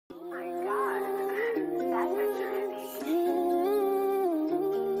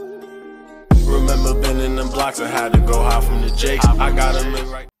them blocks, I had to go high from the Jakes. I got them in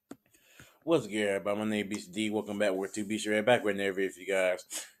right. What's good, everybody? My name is BCD. Welcome back. We're to BC right back right there if you guys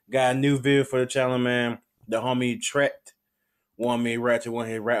got a new video for the channel, man. The homie Trakked want me rap to one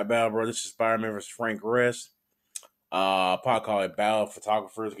hit rap battle, bro. This is Spider-Man vs. Frank Rest. Probably call it battle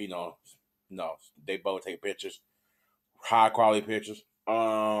photographers. They both take pictures, high quality pictures.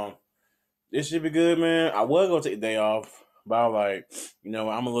 This should be good, man. I was gonna take the day off, but I was like,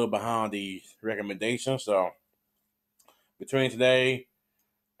 I'm a little behind the recommendations, so between today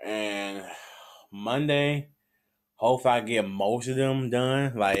and Monday, hopefully I get most of them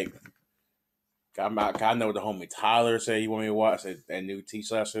done. Like, I know what the homie Tyler said he want me to watch that new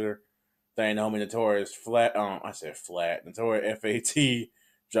T-Slasher thing. The homie Notorious Flat, I said Flat. Notorious FAT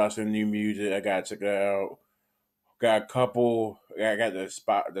drops some new music. I gotta check that out. Got a couple. I got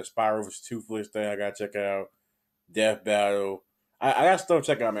the Spiral vs. Toothless thing. I gotta check out. Death Battle. I got stuff to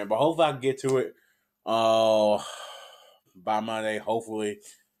check out, man. But hopefully I can get to it. By Monday, hopefully.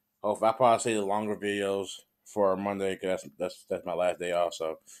 I'll probably say the longer videos for Monday because that's my last day off.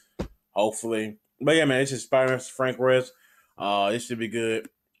 So hopefully, but yeah, man, this is Spider-Man Frank Rest. This should be good.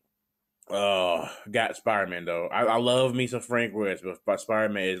 Got Spider-Man though. I love me some Frank Rest, but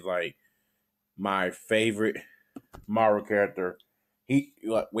Spider-Man is like my favorite Marvel character.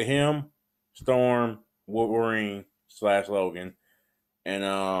 With him, Storm, Wolverine / Logan,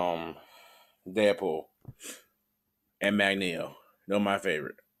 and Deadpool and Magneto. They're my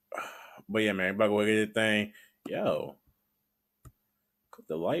favorite. But yeah, man, about to go get this thing. Yo, click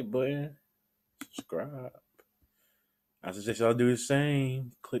the like button, subscribe. I suggest y'all do the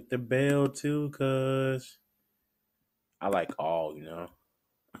same. Click the bell too, cause I like all,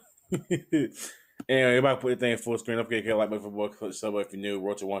 Anyway, everybody put the thing full screen. Don't forget to like button for book, click sub if you're new.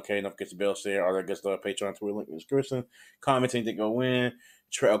 Road to 1K. Don't forget the bell, share, all that good stuff. Patreon, Twitter, link in the description. Commenting to go in.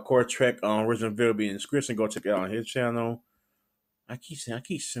 Of course, Trek original video be in the description. Go check it out on his channel. I keep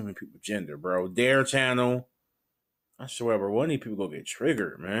assuming people gender, bro. Their channel. I swear, bro. One of these people go get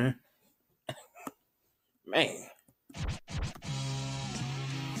triggered, man. Man.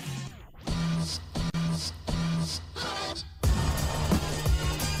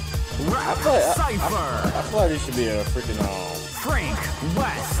 I feel like this should be a freaking Frank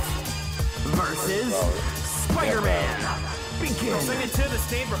West versus Spider-Man. Begin. Sing it to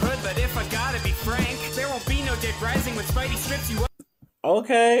this neighborhood, but if I gotta be frank, there won't be no Dead Rising when Spidey strips you up.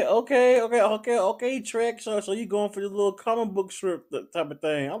 Okay, Trek. So you going for the little comic book strip type of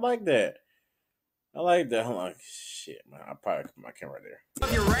thing. I like that. I'm like, shit, man. I'll probably put my camera right there.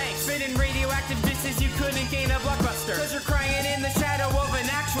 Of your ranks, spitting radioactive disses, you couldn't gain a blockbuster. Cause you're crying in the shadow of an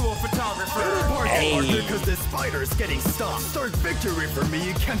actual photographer. Because the spider's getting stopped. Start victory for me,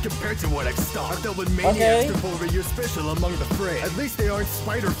 you can't compare to what I've stopped. I've dealt with maniacs before, you're special among the fray. At least they aren't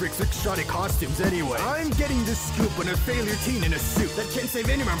spider freaks with shoddy costumes anyway. I'm getting the scoop on a failure teen in a suit that can't save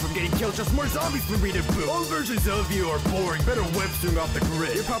anyone from getting killed, just more zombies for me to boot. All versions of you are boring, better web swing off the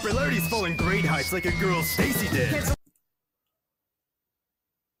grid. Your popularity's falling great heights like a girl Stacy did.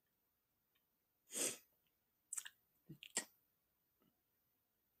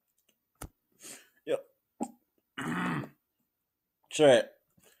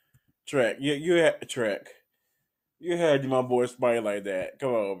 Trek, you had Trek. You had my boy Spidey like that.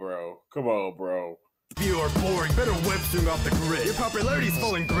 Come on, bro. You are boring. Better web swing off the grid. Your popularity's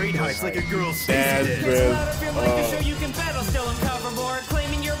falling great heights like a girl Stacy did. It's loud, I feel like the show you can battle, still uncover more.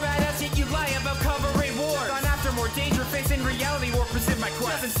 Claiming you're badass, yet you lie about covering wars. Gone after more danger, facing reality war, present my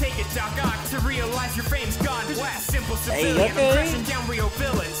quest. Doesn't take it, Doc Ock, to realize your fame's gone west. Simple civilian, I'm crashing down real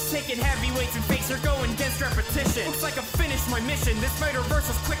villains. Taking heavyweights and face are going against repetition. Looks like I've finished my mission. This Spider-Verse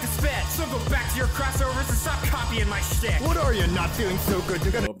was quick to spit. So go back to your crossovers and stop copying my shtick. What are you not feeling so good?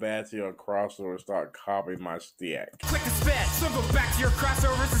 You gotta go back to your crossover and start copying my stick. Quick to spit. So go back to your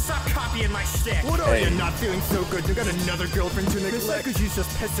crossovers and stop copying my shtick. What are you not feeling so good? You got another girlfriend to neglect. Cause you just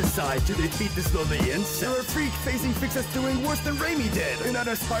pesticide. Do they feed this lonely insect? You're a freak facing freaks that's doing worse than Raimi did. You're not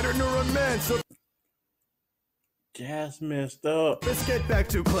a spider nor a man, so that's messed up. Let's get back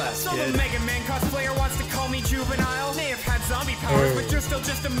to class, Some kid. Mega Man cosplayer wants to call me juvenile. May have had zombie powers, but you're still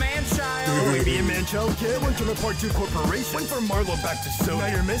just a man-child. Maybe a man-child kid. Went to a Part 2 corporation. Went from Marlowe back to Sony. Now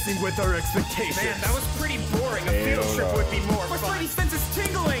you're messing with our expectations. Man, that was pretty boring. A field trip would be more fun. My Spidey sense is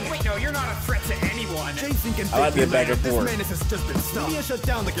tingling. Wait, no, you're not a threat to anyone. Jason can I like fake it back and this forth. madness has just been stopped. Media shut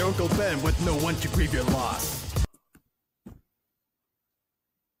down like your Uncle Ben with no one to grieve your loss.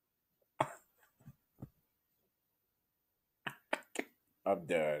 I'm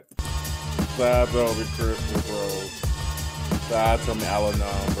dead. Slabs over Crystal, bro. Slabs from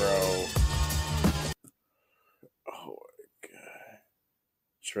Al-Anon, bro. Oh my god.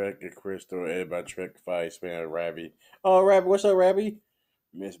 Track and Crystal, edited by Track 5, Span Rabby. Oh, Rabby, what's up, Rabby?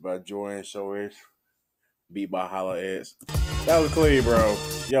 Missed by Jordan, so it's beat by Holla Eds. That was clean, bro.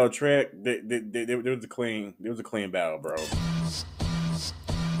 Yo, Track, there was a clean battle, bro.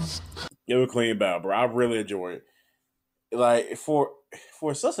 It was a clean battle, bro. I really enjoyed it. Like, for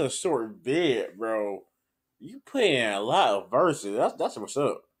such a short vid, bro, you put in a lot of verses. That's what's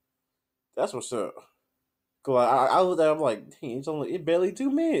up. That's what's up. Cause I looked at it, I'm like, dang, it's barely 2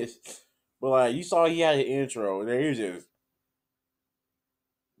 minutes. But like you saw he had an intro. There was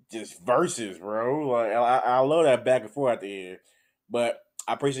just verses, bro. Like I love that back and forth at the end. But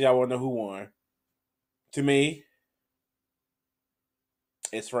I appreciate y'all want to know who won. To me,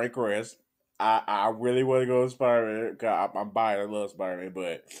 it's Frank West. I really want to go with Spider-Man because I'm biased. I love Spider-Man,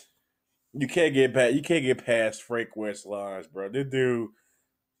 but you can't get past Frank West's lines, bro. This dude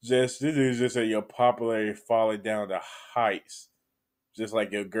just said your popularity falling down the heights, just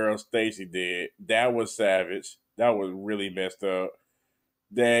like your girl Stacy did. That was savage. That was really messed up.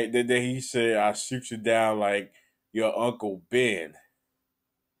 That he said, "I shoot you down like your Uncle Ben,"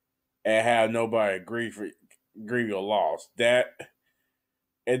 and have nobody grieve your loss. That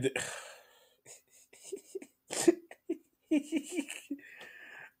and.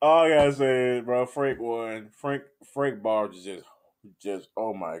 All I gotta say is, bro, Frank won. Frank bars is just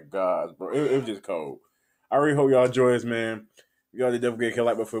oh my god, bro. It was just cold. I really hope y'all enjoy this, man. Y'all did definitely get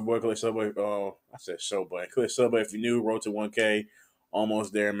like button for the boy. Click sub button. I said show button. Click sub button if you're new. Road to 1K.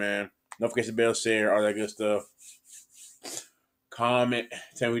 Almost there, man. Notification bell, share, all that good stuff. Comment.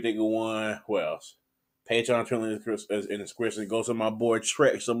 Tell me what you think of one. Who else? Patreon, Twitter in the description. Go to my boy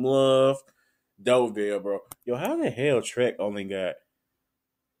Trek. Some love. Dope video, bro. Yo, how the hell Trek only got?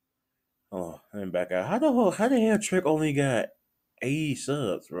 Oh, let me back out. How the hell Trek only got 80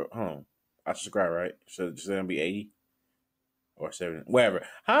 subs, bro? I subscribe, right? Should it be 80 or 70? Whatever.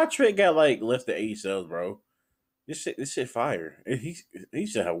 How Trek got like less than 80 subs, bro? This shit fire. He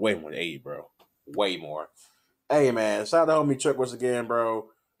should have way more than 80, bro. Way more. Hey man, shout out to homie Trek once again,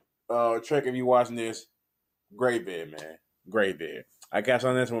 bro. Trek, if you watching this, great vid, man. Great vid. I catch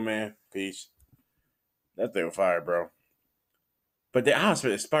on this one, man. Peace. That thing was fire, bro. But I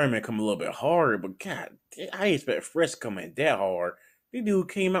expected Spider-Man come a little bit harder, but God, I didn't expect Fresh coming that hard. This dude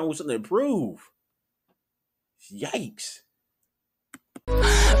came out with something to prove. Yikes.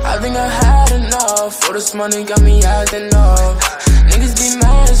 I think I had enough. All this money got me acting up. Niggas be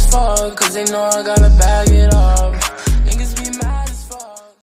mad as fuck, cause they know I gotta bag it up.